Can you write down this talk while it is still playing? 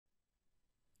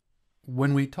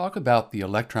When we talk about the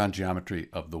electron geometry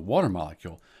of the water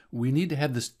molecule, we need to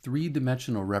have this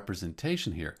three-dimensional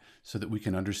representation here so that we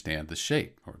can understand the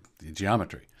shape or the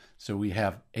geometry. So we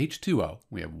have H2O,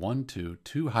 we have two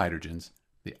hydrogens,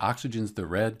 the oxygen's the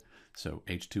red, so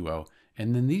H2O,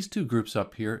 and then these two groups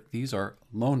up here, these are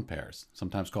lone pairs,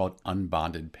 sometimes called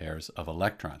unbonded pairs of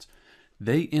electrons.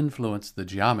 They influence the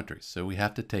geometry, so we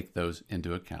have to take those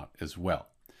into account as well.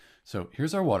 So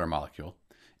here's our water molecule.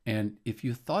 And if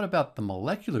you thought about the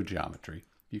molecular geometry,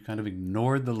 you kind of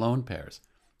ignored the lone pairs,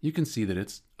 you can see that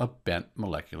it's a bent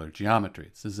molecular geometry.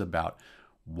 This is about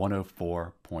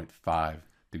 104.5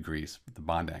 degrees with the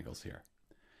bond angles here.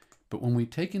 But when we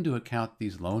take into account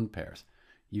these lone pairs,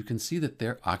 you can see that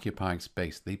they're occupying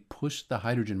space. They push the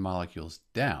hydrogen molecules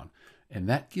down, and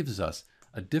that gives us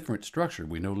a different structure.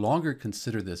 We no longer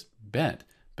consider this bent,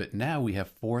 but now we have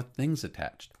four things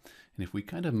attached. And if we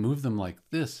kind of move them like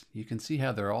this, you can see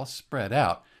how they're all spread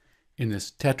out in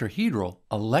this tetrahedral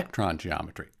electron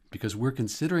geometry. Because we're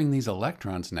considering these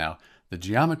electrons now, the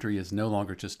geometry is no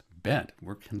longer just bent.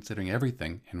 We're considering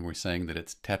everything, and we're saying that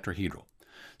it's tetrahedral.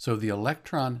 So the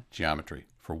electron geometry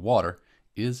for water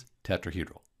is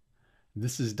tetrahedral.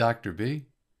 This is Dr. B,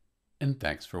 and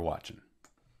thanks for watching.